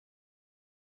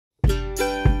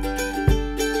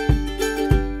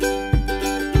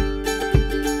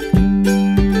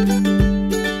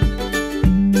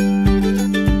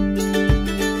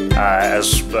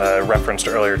referenced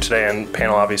earlier today in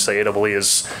panel, obviously AEE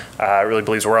is really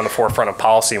believes we're on the forefront of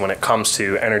policy when it comes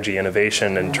to energy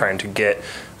innovation and trying to get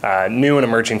new and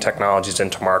emerging technologies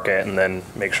into market and then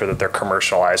make sure that they're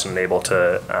commercialized and able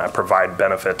to provide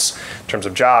benefits in terms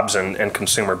of jobs and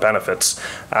consumer benefits.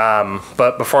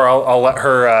 But before I'll let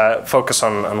her focus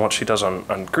on what she does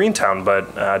on Greentown,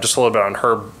 but just a little bit on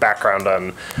her background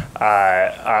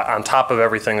on top of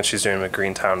everything that she's doing with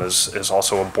Greentown is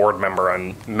also a board member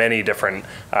on many different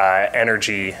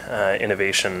energy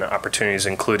innovation opportunities,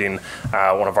 including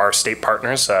one of our state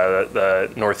partners,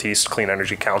 the Northeast Clean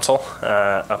Energy Council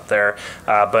up there,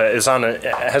 but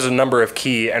has a number of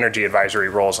key energy advisory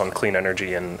roles on clean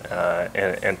energy and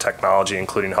technology,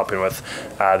 including helping with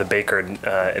the Baker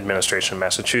administration in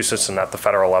Massachusetts and at the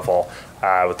federal level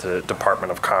with the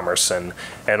Department of Commerce, and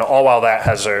all while that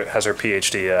has her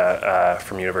PhD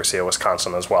from University of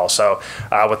Wisconsin as well. So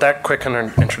with that quick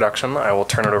introduction, I will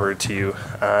turn it over to you,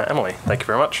 Emily. Thank you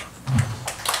very much.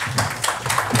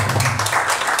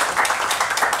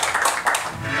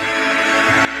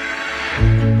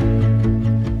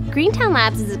 Greentown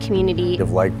Labs is a community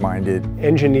of like-minded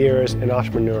engineers and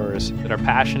entrepreneurs that are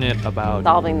passionate about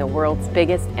solving the world's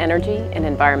biggest energy and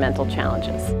environmental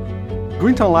challenges.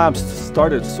 Greentown Labs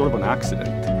started sort of an accident.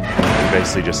 We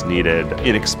basically just needed an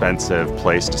inexpensive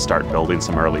place to start building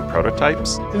some early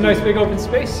prototypes. It's a nice big open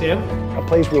space, Sam. A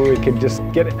place where we could just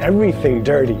get everything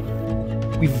dirty.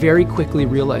 We very quickly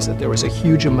realized that there was a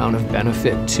huge amount of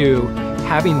benefit to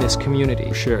having this community.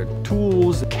 We shared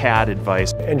tools, CAD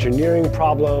advice, engineering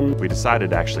problem. We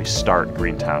decided to actually start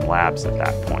Greentown Labs at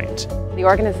that point. The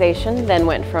organization then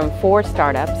went from 4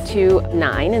 startups to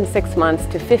 9 in 6 months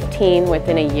to 15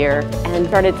 within a year, and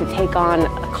started to take on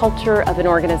a culture of an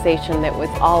organization that was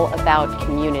all about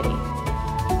community.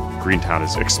 Greentown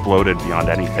has exploded beyond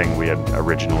anything we had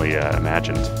originally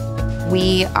imagined.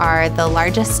 We are the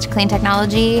largest clean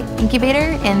technology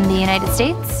incubator in the United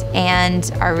States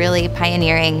and are really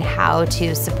pioneering how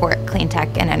to support clean tech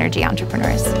and energy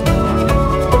entrepreneurs.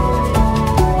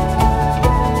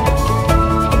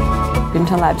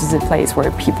 Greentown Labs is a place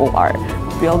where people are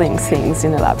building things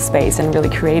in the lab space and really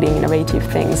creating innovative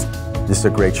things. This is a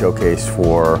great showcase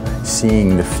for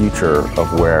seeing the future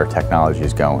of where technology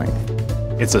is going.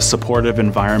 It's a supportive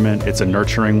environment, it's a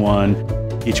nurturing one.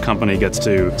 Each company gets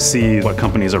to see what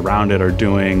companies around it are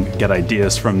doing, get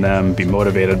ideas from them, be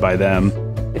motivated by them.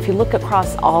 If you look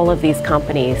across all of these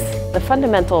companies, the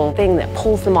fundamental thing that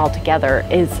pulls them all together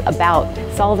is about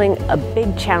solving a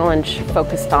big challenge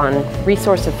focused on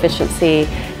resource efficiency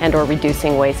and or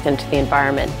reducing waste into the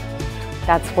environment.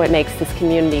 That's what makes this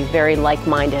community very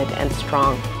like-minded and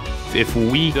strong. If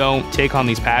we don't take on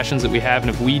these passions that we have, and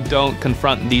if we don't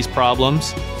confront these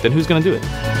problems, then who's going to do it?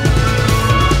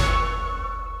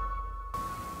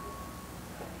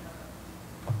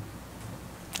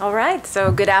 All right,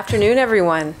 so good afternoon,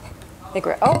 everyone. I think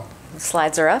the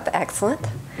slides are up, excellent.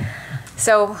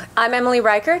 So I'm Emily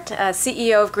Reichert,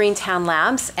 CEO of Greentown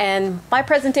Labs, and my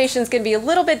presentation is going to be a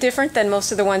little bit different than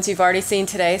most of the ones you've already seen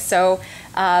today. So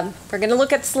we're going to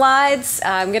look at slides.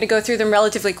 I'm going to go through them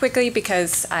relatively quickly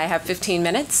because I have 15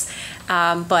 minutes.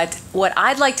 But what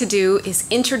I'd like to do is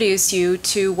introduce you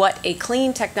to what a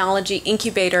clean technology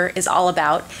incubator is all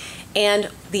about, and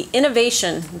the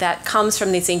innovation that comes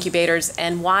from these incubators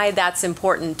and why that's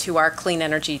important to our clean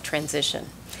energy transition.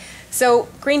 So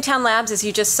Greentown Labs, as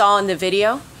you just saw in the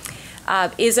video,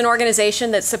 is an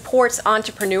organization that supports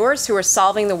entrepreneurs who are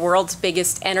solving the world's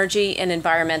biggest energy and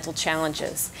environmental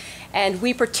challenges. And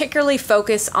we particularly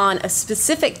focus on a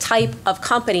specific type of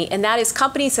company, and that is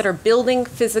companies that are building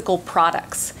physical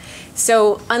products.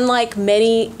 So unlike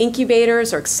many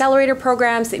incubators or accelerator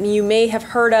programs that you may have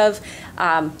heard of,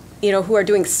 who are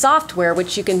doing software,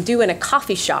 which you can do in a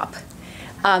coffee shop.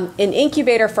 An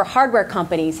incubator for hardware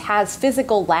companies has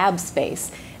physical lab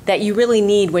space that you really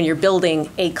need when you're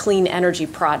building a clean energy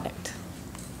product.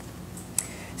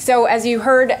 So as you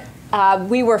heard,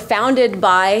 we were founded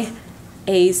by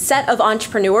a set of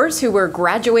entrepreneurs who were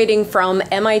graduating from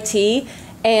MIT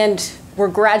and were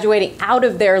graduating out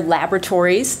of their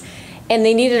laboratories, and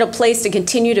they needed a place to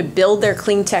continue to build their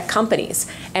clean tech companies.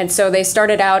 And so they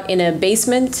started out in a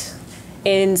basement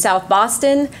in South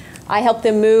Boston. I helped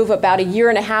them move about a year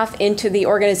and a half into the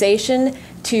organization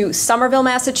to Somerville,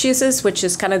 Massachusetts, which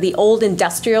is kind of the old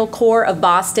industrial core of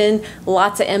Boston.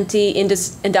 Lots of empty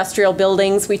industrial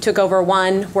buildings. We took over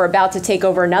one. We're about to take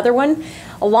over another one.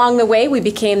 Along the way, we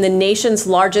became the nation's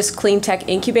largest clean tech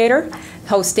incubator,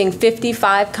 hosting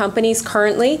 55 companies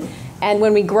currently. And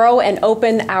when we grow and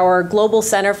open our Global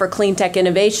Center for Clean Tech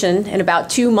Innovation in about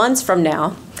 2 months from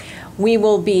now, we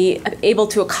will be able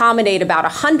to accommodate about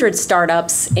 100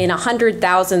 startups in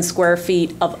 100,000 square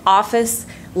feet of office,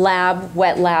 lab,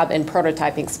 wet lab, and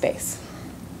prototyping space.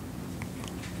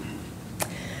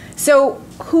 So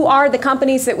who are the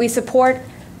companies that we support?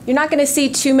 You're not going to see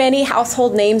too many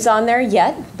household names on there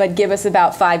yet, but give us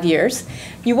about 5 years.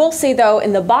 You will see, though,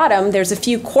 in the bottom, there's a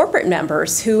few corporate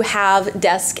members who have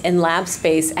desk and lab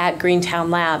space at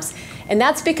Greentown Labs. And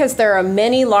that's because there are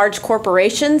many large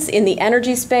corporations in the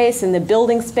energy space, in the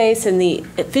building space, in the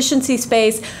efficiency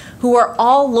space, who are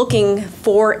all looking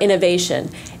for innovation.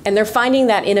 And they're finding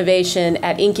that innovation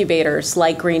at incubators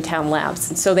like Greentown Labs.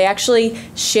 And so they actually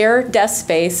share desk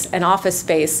space and office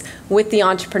space with the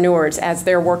entrepreneurs as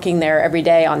they're working there every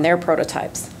day on their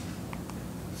prototypes.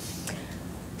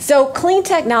 So clean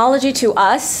technology to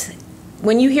us,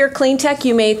 when you hear clean tech,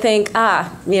 you may think,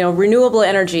 renewable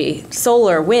energy,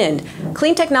 solar, wind.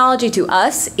 Clean technology to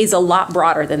us is a lot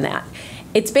broader than that.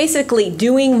 It's basically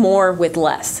doing more with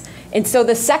less. And so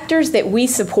the sectors that we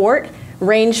support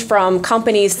range from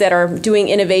companies that are doing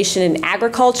innovation in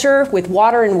agriculture with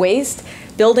water and waste,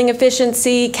 building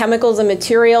efficiency, chemicals and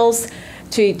materials,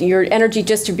 to your energy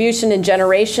distribution and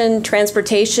generation,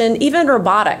 transportation, even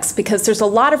robotics, because there's a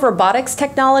lot of robotics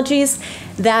technologies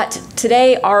that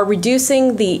today are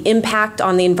reducing the impact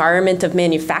on the environment of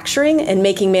manufacturing and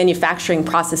making manufacturing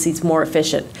processes more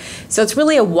efficient. So it's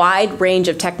really a wide range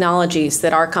of technologies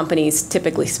that our companies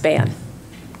typically span.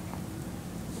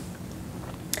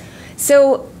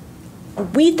 So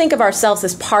we think of ourselves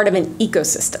as part of an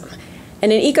ecosystem.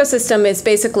 And an ecosystem is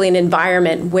basically an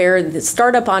environment where the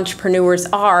startup entrepreneurs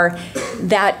are,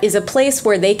 that is a place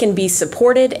where they can be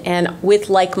supported and with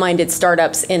like-minded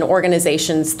startups and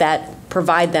organizations that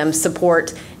provide them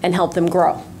support and help them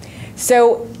grow.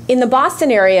 So in the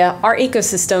Boston area, our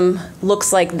ecosystem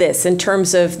looks like this in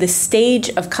terms of the stage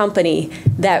of company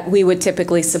that we would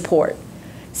typically support.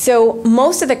 So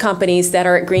most of the companies that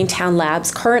are at Greentown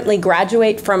Labs currently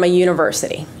graduate from a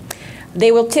university.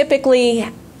 They will typically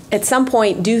at some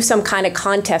point do some kind of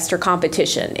contest or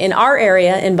competition. In our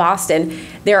area in Boston,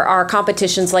 there are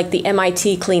competitions like the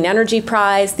MIT Clean Energy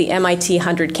Prize, the MIT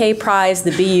 100K Prize,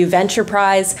 the BU Venture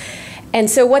Prize. And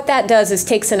so what that does is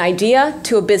takes an idea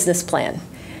to a business plan.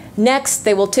 Next,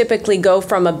 they will typically go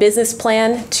from a business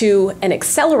plan to an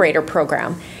accelerator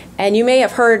program. And you may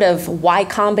have heard of Y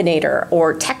Combinator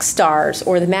or Techstars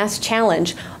or the Mass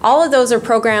Challenge. All of those are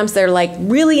programs that are like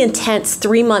really intense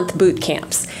 3-month boot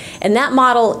camps. And that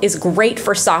model is great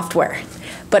for software.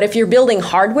 But if you're building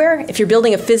hardware, if you're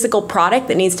building a physical product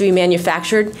that needs to be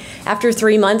manufactured, after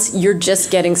 3 months, you're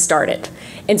just getting started.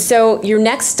 And so your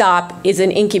next stop is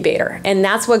an incubator, and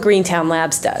that's what Greentown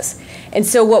Labs does. And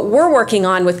so what we're working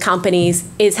on with companies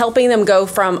is helping them go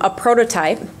from a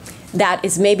prototype that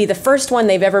is maybe the first one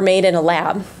they've ever made in a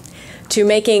lab, to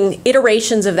making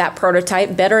iterations of that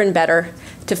prototype better and better,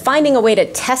 to finding a way to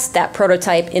test that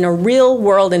prototype in a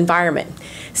real-world environment.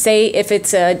 Say if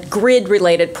it's a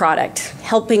grid-related product,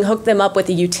 helping hook them up with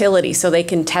a utility so they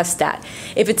can test that.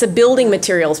 If it's a building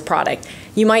materials product,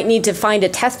 you might need to find a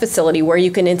test facility where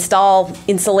you can install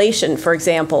insulation, for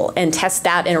example, and test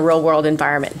that in a real-world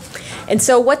environment. And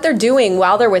so what they're doing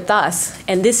while they're with us,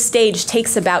 and this stage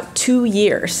takes about 2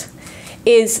 years,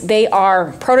 is they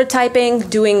are prototyping,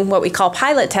 doing what we call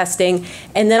pilot testing,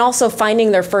 and then also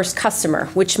finding their first customer,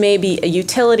 which may be a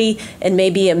utility and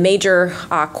maybe a major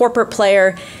corporate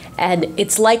player, and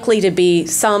it's likely to be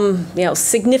some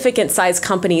significant size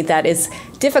company that is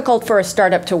difficult for a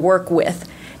startup to work with.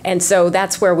 And so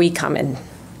that's where we come in.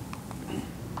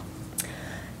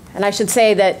 And I should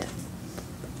say that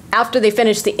after they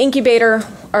finish the incubator,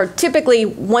 or typically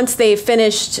once they've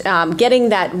finished getting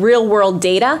that real-world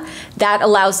data, that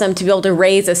allows them to be able to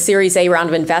raise a Series A round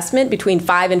of investment between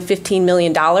 $5 and $15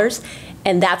 million,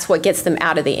 and that's what gets them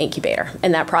out of the incubator.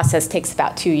 And that process takes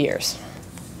about 2 years.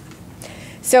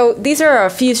 So these are a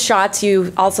few shots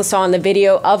you also saw in the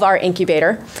video of our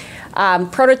incubator.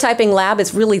 Prototyping lab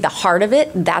is really the heart of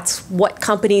it. That's what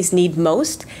companies need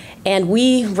most. And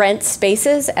we rent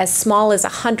spaces as small as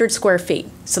 100 square feet.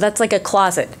 So that's like a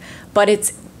closet. But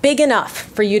it's big enough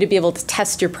for you to be able to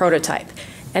test your prototype.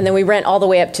 And then we rent all the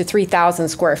way up to 3,000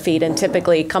 square feet, and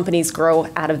typically companies grow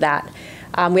out of that.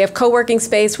 We have co-working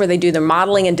space where they do their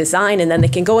modeling and design, and then they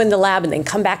can go in the lab and then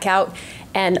come back out.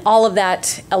 And all of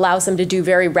that allows them to do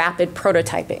very rapid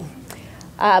prototyping.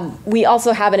 We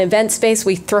also have an event space.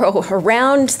 We throw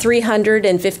around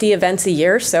 350 events a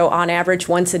year, so on average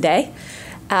once a day.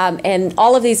 And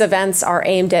all of these events are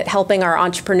aimed at helping our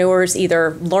entrepreneurs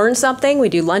either learn something, we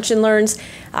do lunch and learns,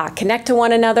 connect to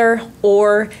one another,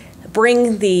 or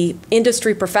bring the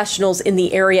industry professionals in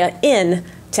the area in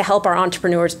to help our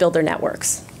entrepreneurs build their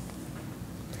networks.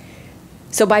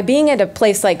 So by being at a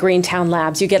place like Greentown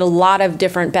Labs, you get a lot of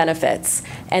different benefits.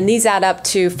 And these add up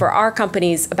to, for our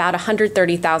companies, about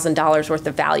 $130,000 worth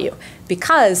of value,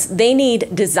 because they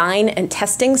need design and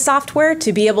testing software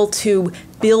to be able to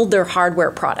build their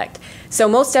hardware product. So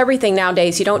most everything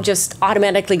nowadays, you don't just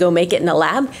automatically go make it in a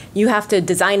lab. You have to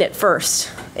design it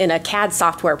first in a CAD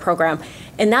software program.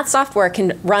 And that software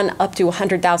can run up to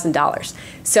 $100,000.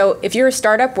 So if you're a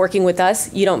startup working with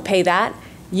us, you don't pay that.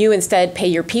 You instead pay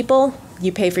your people,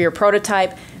 you pay for your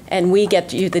prototype, and we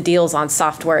get you the deals on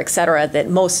software, et cetera, that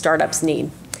most startups need.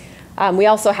 We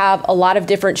also have a lot of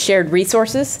different shared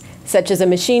resources, such as a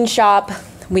machine shop.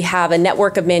 We have a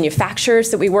network of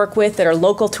manufacturers that we work with that are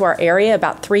local to our area,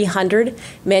 about 300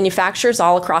 manufacturers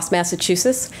all across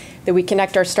Massachusetts that we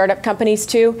connect our startup companies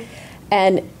to.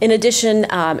 And in addition,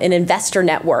 an investor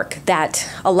network that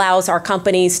allows our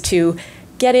companies to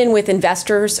get in with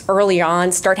investors early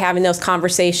on, start having those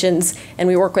conversations, and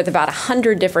we work with about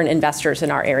 100 different investors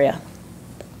in our area.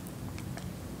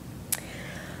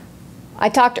 I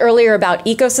talked earlier about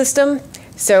ecosystem.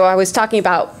 So I was talking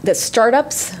about the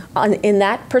startups in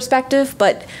that perspective,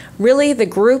 but really the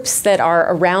groups that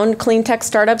are around clean tech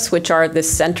startups, which are the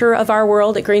center of our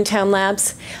world at Greentown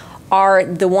Labs, are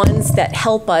the ones that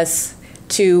help us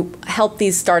to help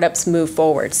these startups move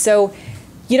forward. So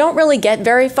you don't really get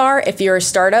very far if you're a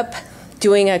startup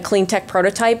doing a clean tech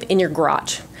prototype in your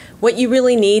garage. What you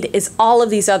really need is all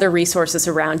of these other resources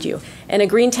around you. And a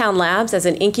Greentown Labs, as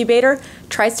an incubator,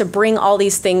 tries to bring all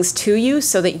these things to you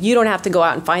so that you don't have to go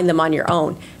out and find them on your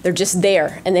own. They're just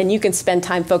there, and then you can spend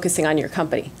time focusing on your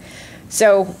company.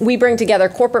 So we bring together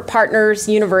corporate partners,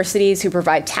 universities who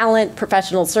provide talent,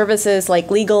 professional services like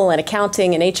legal and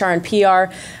accounting and HR and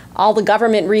PR, all the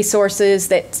government resources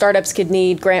that startups could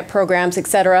need, grant programs, et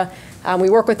cetera. We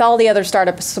work with all the other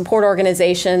startup support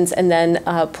organizations and then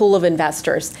a pool of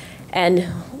investors. And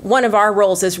one of our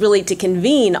roles is really to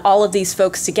convene all of these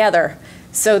folks together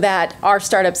so that our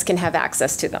startups can have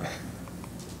access to them.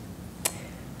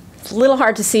 It's a little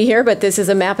hard to see here, but this is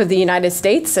a map of the United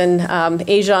States and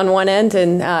Asia on one end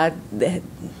and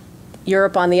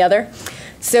Europe on the other.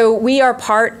 So we are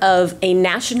part of a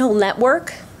national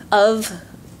network of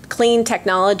clean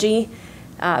technology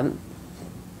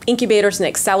incubators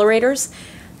and accelerators.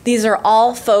 These are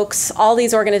all folks, all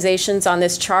these organizations on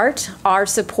this chart are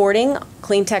supporting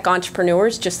clean tech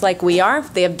entrepreneurs just like we are.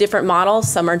 They have different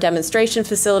models. Some are demonstration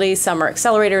facilities, some are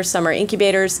accelerators, some are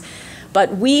incubators.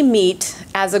 But we meet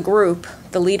as a group,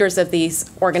 the leaders of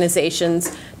these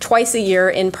organizations, twice a year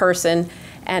in person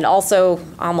and also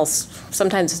almost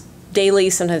sometimes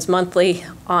daily, sometimes monthly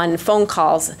on phone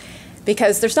calls,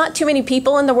 because there's not too many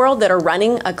people in the world that are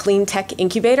running a clean tech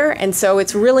incubator, and so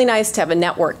it's really nice to have a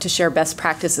network to share best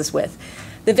practices with.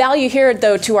 The value here,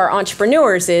 though, to our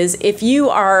entrepreneurs is if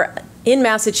you are in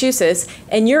Massachusetts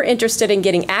and you're interested in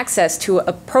getting access to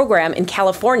a program in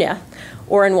California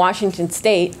or in Washington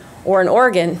State or in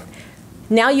Oregon,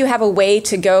 now you have a way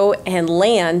to go and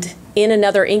land in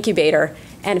another incubator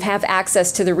and have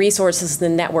access to the resources in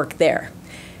the network there.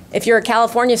 If you're a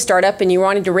California startup and you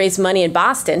wanted to raise money in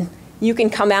Boston, you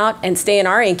can come out and stay in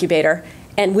our incubator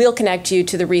and we'll connect you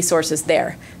to the resources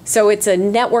there. So it's a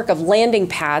network of landing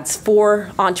pads for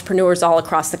entrepreneurs all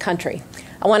across the country.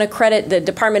 I want to credit the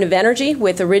Department of Energy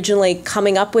with originally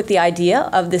coming up with the idea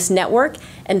of this network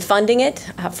and funding it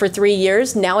for 3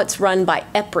 years. Now it's run by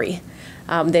EPRI,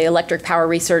 the Electric Power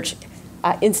Research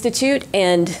Institute,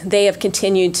 and they have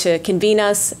continued to convene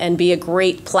us and be a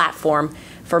great platform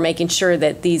for making sure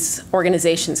that these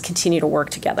organizations continue to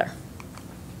work together.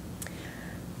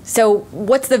 So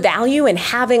what's the value in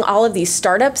having all of these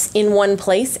startups in one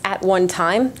place at one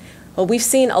time? Well, we've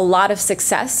seen a lot of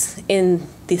success in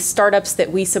the startups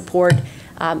that we support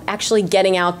actually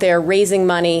getting out there, raising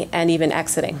money, and even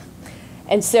exiting.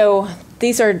 And so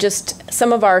these are just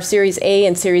some of our Series A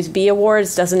and Series B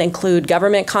awards. Doesn't include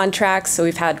government contracts, so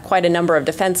we've had quite a number of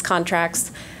defense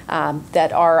contracts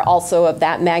that are also of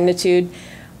that magnitude.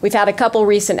 We've had a couple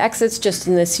recent exits just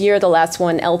in this year. The last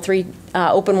one, L3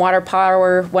 Open Water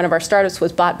Power, one of our startups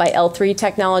was bought by L3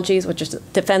 Technologies, which is a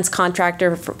defense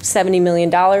contractor for $70 million.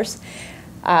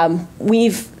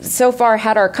 We've so far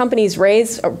had our companies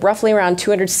raise roughly around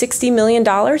 $260 million,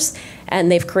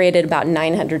 and they've created about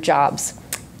 900 jobs.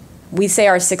 We say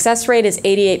our success rate is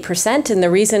 88%, and the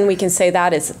reason we can say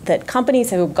that is that companies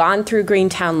who have gone through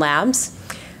Greentown Labs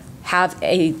have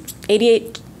a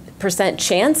 88%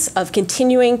 chance of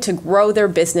continuing to grow their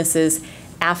businesses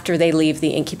after they leave the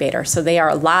incubator. So they are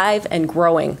alive and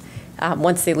growing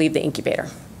once they leave the incubator.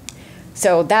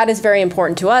 So that is very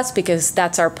important to us because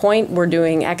that's our point. We're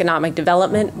doing economic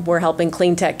development. We're helping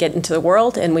clean tech get into the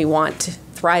world, and we want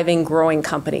thriving, growing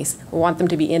companies. We want them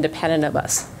to be independent of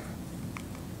us.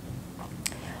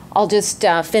 I'll just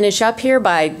finish up here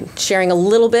by sharing a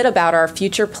little bit about our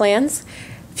future plans.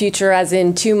 Future as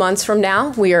in 2 months from now,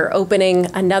 we are opening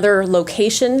another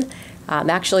location,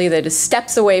 actually that is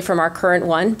steps away from our current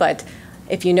one, but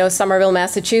if you know Somerville,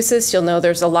 Massachusetts, you'll know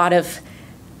there's a lot of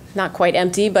not quite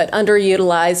empty, but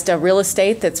underutilized real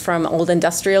estate that's from old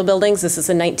industrial buildings. This is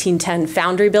a 1910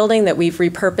 foundry building that we've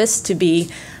repurposed to be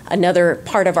another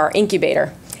part of our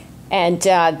incubator. And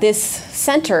this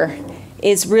center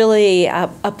is really a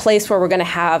place where we're going to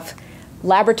have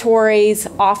laboratories,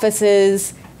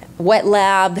 offices, wet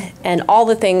lab, and all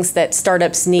the things that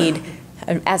startups need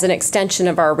as an extension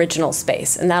of our original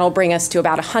space. And that'll bring us to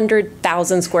about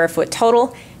 100,000 square foot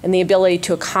total and the ability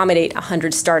to accommodate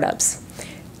 100 startups.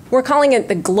 We're calling it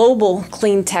the Global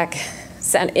Clean Tech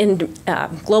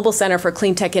Global Center for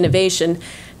Clean Tech Innovation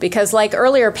because, like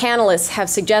earlier panelists have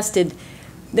suggested,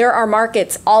 there are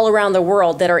markets all around the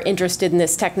world that are interested in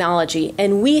this technology,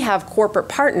 and we have corporate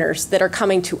partners that are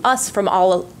coming to us from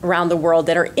all around the world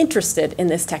that are interested in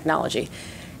this technology.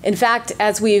 In fact,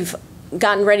 as we've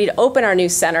gotten ready to open our new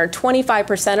center,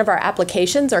 25% of our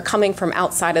applications are coming from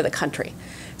outside of the country.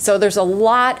 So there's a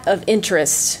lot of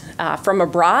interest from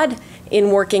abroad in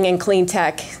working in clean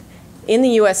tech in the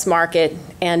US market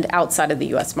and outside of the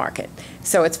US market.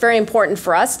 So it's very important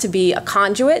for us to be a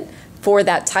conduit for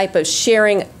that type of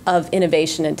sharing of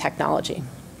innovation and technology.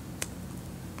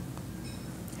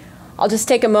 I'll just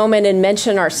take a moment and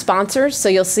mention our sponsors. So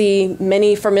you'll see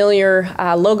many familiar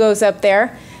logos up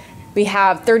there. We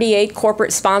have 38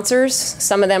 corporate sponsors.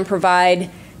 Some of them provide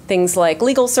things like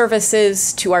legal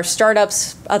services to our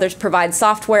startups. Others provide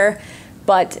software.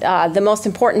 But the most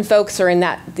important folks are in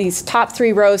these top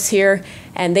 3 rows here,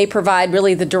 and they provide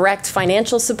really the direct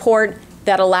financial support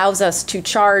that allows us to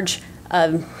charge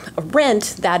a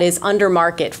rent that is under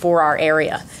market for our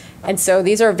area. And so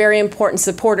these are very important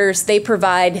supporters. They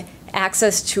provide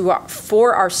access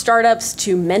for our startups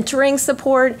to mentoring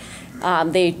support.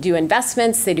 They do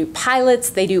investments, they do pilots,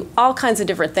 they do all kinds of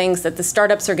different things that the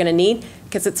startups are going to need,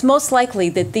 because it's most likely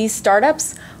that these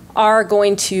startups are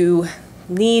going to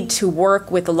need to work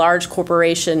with a large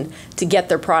corporation to get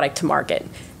their product to market,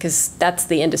 because that's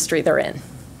the industry they're in.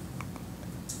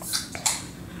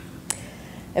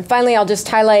 And finally, I'll just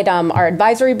highlight our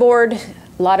advisory board.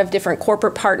 A lot of different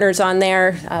corporate partners on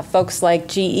there, folks like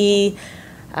GE,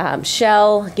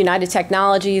 Shell, United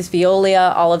Technologies,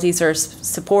 Veolia. All of these are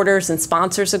supporters and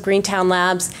sponsors of Greentown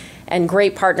Labs and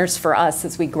great partners for us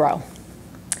as we grow.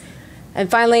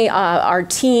 And finally, our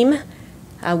team.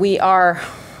 We are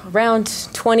around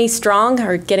 20 strong,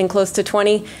 or getting close to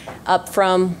 20, up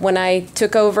from when I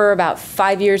took over about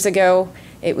 5 years ago.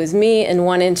 It was me and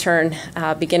 1 intern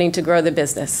beginning to grow the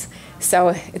business. So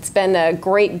it's been a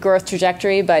great growth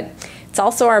trajectory, but it's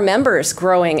also our members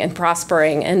growing and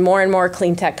prospering, and more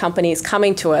clean tech companies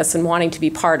coming to us and wanting to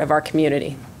be part of our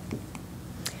community.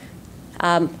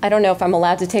 I don't know if I'm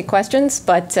allowed to take questions,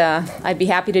 but I'd be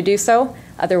happy to do so.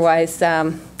 Otherwise,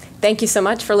 thank you so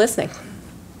much for listening.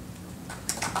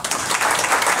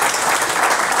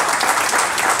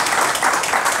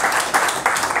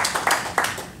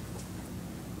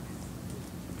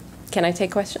 Can I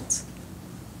take questions?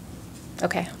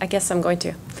 Okay, I guess I'm going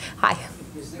to. Hi.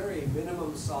 Is there a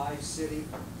minimum size city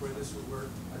where this would work?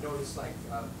 I noticed like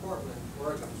Portland,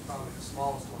 Oregon is probably the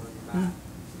smallest one on the map.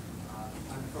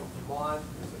 I'm from Vermont.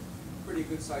 It's a pretty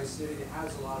good sized city. It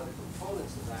has a lot of the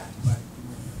components of that, but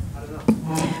I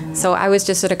don't know. So I was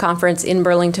just at a conference in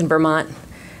Burlington, Vermont,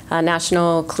 a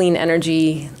National Clean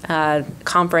Energy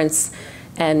Conference,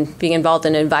 and being involved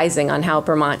in advising on how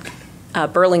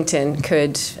Burlington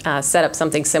could set up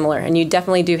something similar. And you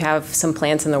definitely do have some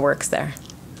plans in the works there.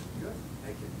 Good.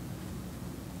 Thank you.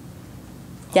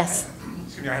 Yes?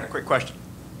 Excuse me, I had a quick question.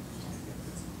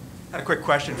 I had a quick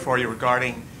question for you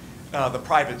regarding the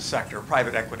private sector,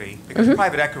 private equity, because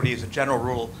private equity, as a general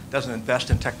rule, doesn't invest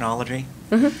in technology.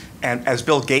 And as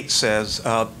Bill Gates says,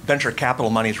 venture capital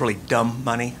money is really dumb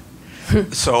money.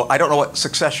 So I don't know what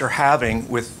success you're having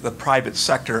with the private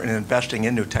sector in investing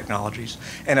in new technologies.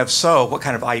 And if so, what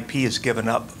kind of IP is given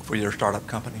up for your startup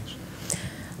companies?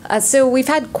 So we've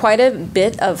had quite a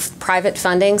bit of private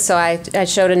funding. So I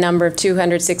showed a number of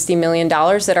 $260 million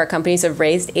that our companies have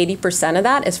raised. 80% of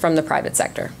that is from the private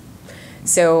sector.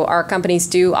 So our companies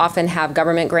do often have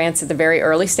government grants at the very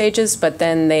early stages, but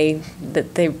then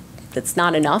that's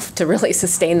not enough to really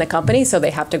sustain the company, so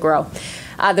they have to grow.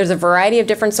 There's a variety of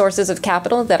different sources of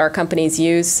capital that our companies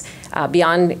use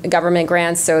beyond government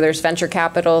grants. So there's venture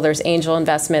capital, there's angel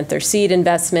investment, there's seed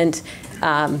investment.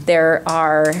 There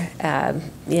are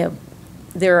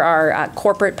There are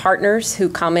corporate partners who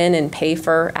come in and pay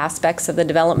for aspects of the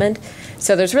development.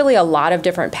 So there's really a lot of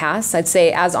different paths. I'd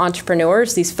say as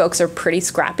entrepreneurs, these folks are pretty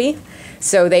scrappy.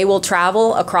 So they will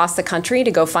travel across the country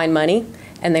to go find money,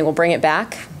 and they will bring it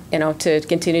back, to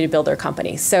continue to build their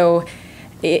company. So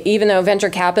even though venture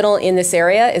capital in this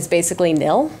area is basically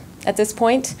nil at this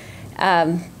point,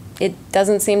 it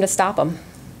doesn't seem to stop them.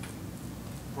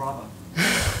 Bravo.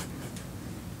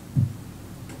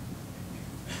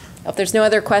 If there's no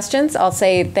other questions, I'll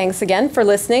say thanks again for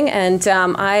listening. And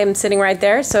I'm sitting right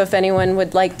there, so if anyone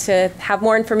would like to have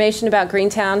more information about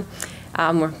Greentown,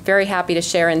 we're very happy to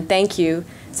share. And thank you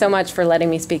so much for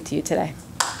letting me speak to you today.